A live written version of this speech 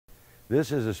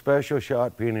This is a special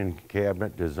shot peening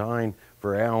cabinet designed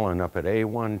for Allen up at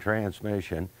A-1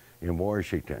 Transmission in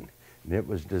Washington. And it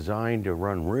was designed to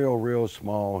run real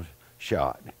small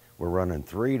shot. We're running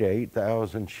 3,000 to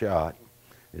 8,000 shot.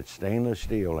 It's stainless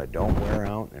steel. It don't wear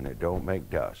out and it don't make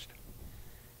dust.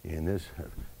 And this,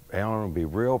 Allen will be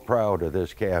real proud of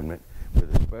this cabinet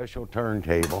with a special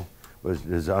turntable. Was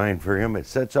designed for him. It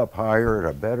sits up higher at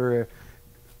a better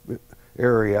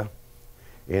area.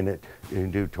 And you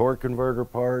can do torque converter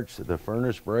parts, the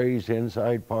furnace brazed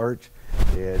inside parts,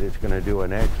 and it's going to do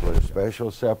an excellent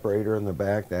special separator in the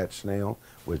back. That snail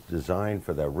was designed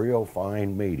for the real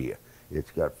fine media.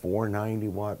 It's got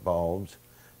 490-watt bulbs.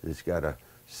 It's got a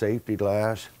safety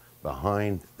glass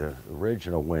behind the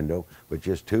original window with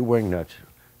just 2 wing nuts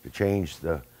to change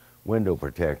the window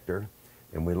protector.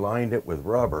 And we lined it with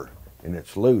rubber, and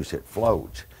it's loose, it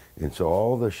floats. And so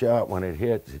all the shot, when it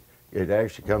hits, it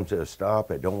actually comes to a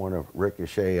stop. It don't want to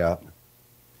ricochet up.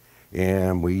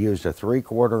 And we used a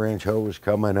 3/4 inch hose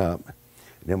coming up. And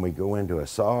then we go into a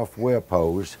soft whip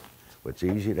hose, which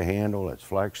is easy to handle, it's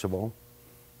flexible.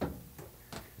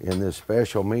 And this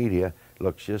special media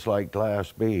looks just like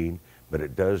glass bead, but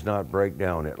it does not break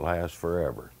down. It lasts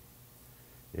forever.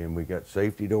 And we got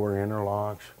safety door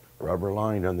interlocks, rubber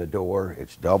lined on the door.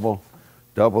 It's double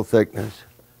thickness,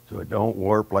 so it don't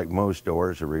warp like most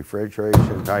doors. A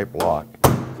refrigeration type lock.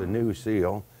 It's a new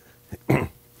seal. And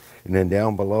then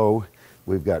down below,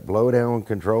 we've got blowdown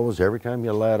controls. Every time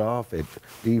you let off, it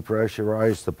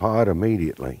depressurizes the pot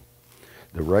immediately.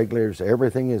 The regulators,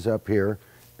 everything is up here.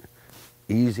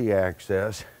 Easy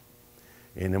access.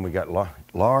 And then we got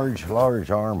large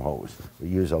armholes. We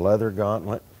use a leather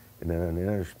gauntlet and then an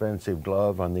inexpensive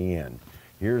glove on the end.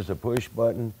 Here's a push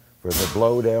button for the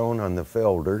blowdown on the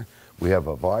filter. We have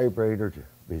a vibrator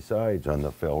besides on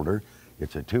the filter.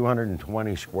 It's a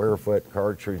 220 square foot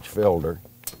cartridge filter.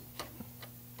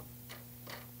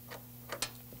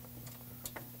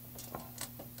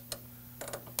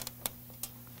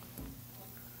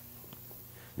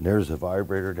 And there's a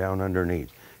vibrator down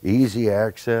underneath. Easy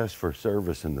access for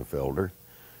servicing the filter.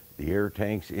 The air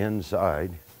tank's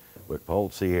inside, but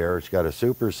pulse the air. It's got a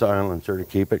super silencer to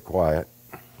keep it quiet.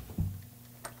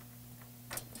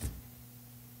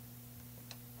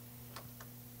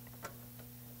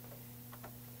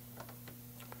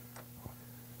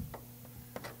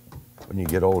 When you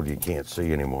get old, you can't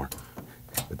see anymore.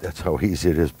 But that's how easy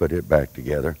it is to put it back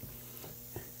together.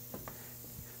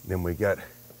 Then we got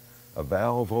a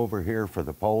valve over here for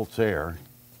the pulse air.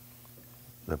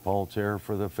 The pulse air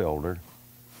for the filter.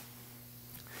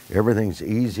 Everything's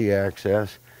easy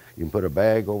access. You can put a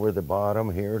bag over the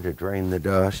bottom here to drain the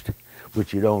dust,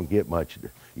 which you don't get much.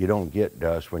 You don't get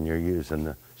dust when you're using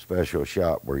the special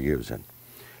shot we're using.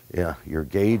 Yeah, your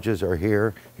gauges are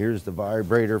here. Here's the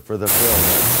vibrator for the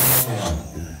filter.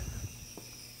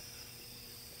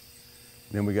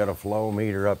 Then we got a flow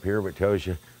meter up here that tells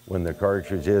you when the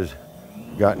cartridge is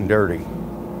gotten dirty.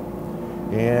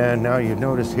 And now you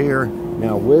notice here,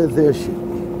 now with this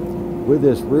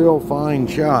real fine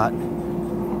shot,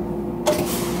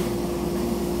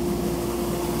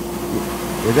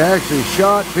 it's actually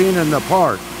shot peening the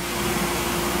part.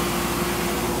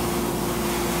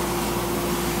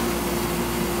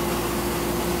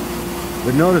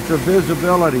 But notice the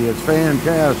visibility, it's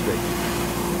fantastic.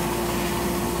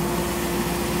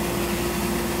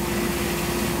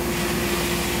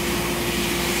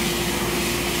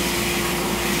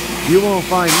 You won't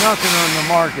find nothing on the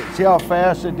market. See how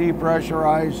fast it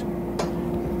depressurizes?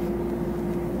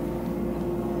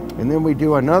 And then we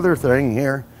do another thing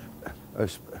here, a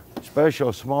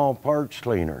special small parts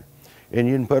cleaner. And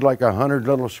you can put like 100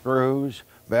 little screws,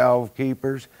 valve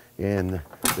keepers, and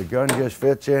the gun just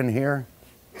fits in here.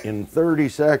 In 30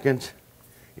 seconds,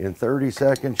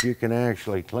 you can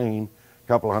actually clean a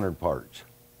couple hundred parts.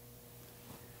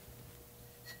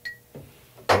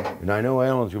 And I know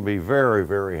Alan's going to be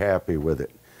very happy with it.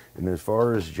 And as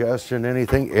far as adjusting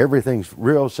anything, everything's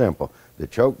real simple. The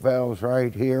choke valve's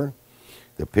right here.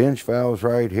 The pinch valve's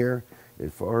right here.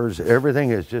 As far as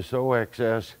everything is just so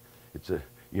excess,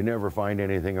 you never find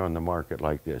anything on the market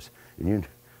like this. And you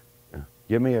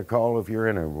give me a call if you're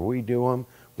in a, we do them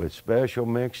with special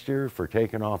mixture for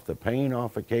taking off the paint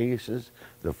off of cases,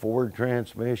 the Ford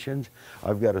transmissions.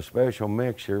 I've got a special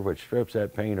mixture which strips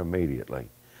that paint immediately.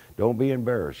 Don't be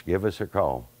embarrassed. Give us a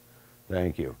call.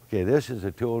 Thank you. Okay, this is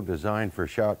a tool designed for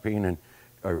shot peening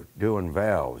or doing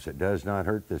valves. It does not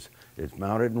hurt this. It's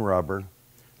mounted in rubber.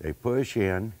 They push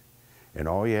in, and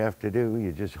all you have to do,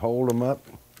 you just hold them up.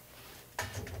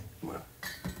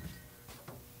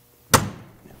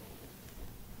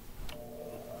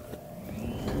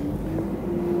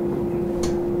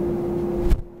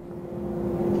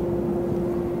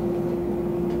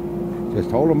 Just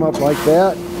hold them up like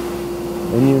that,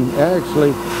 and you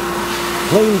actually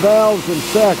clean valves in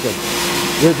seconds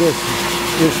with this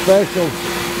special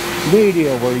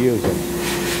media we're using.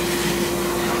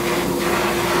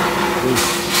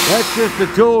 That's just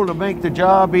a tool to make the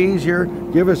job easier.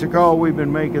 Give us a call. We've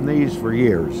been making these for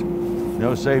years.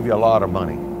 They'll save you a lot of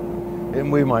money,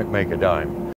 and we might make a dime.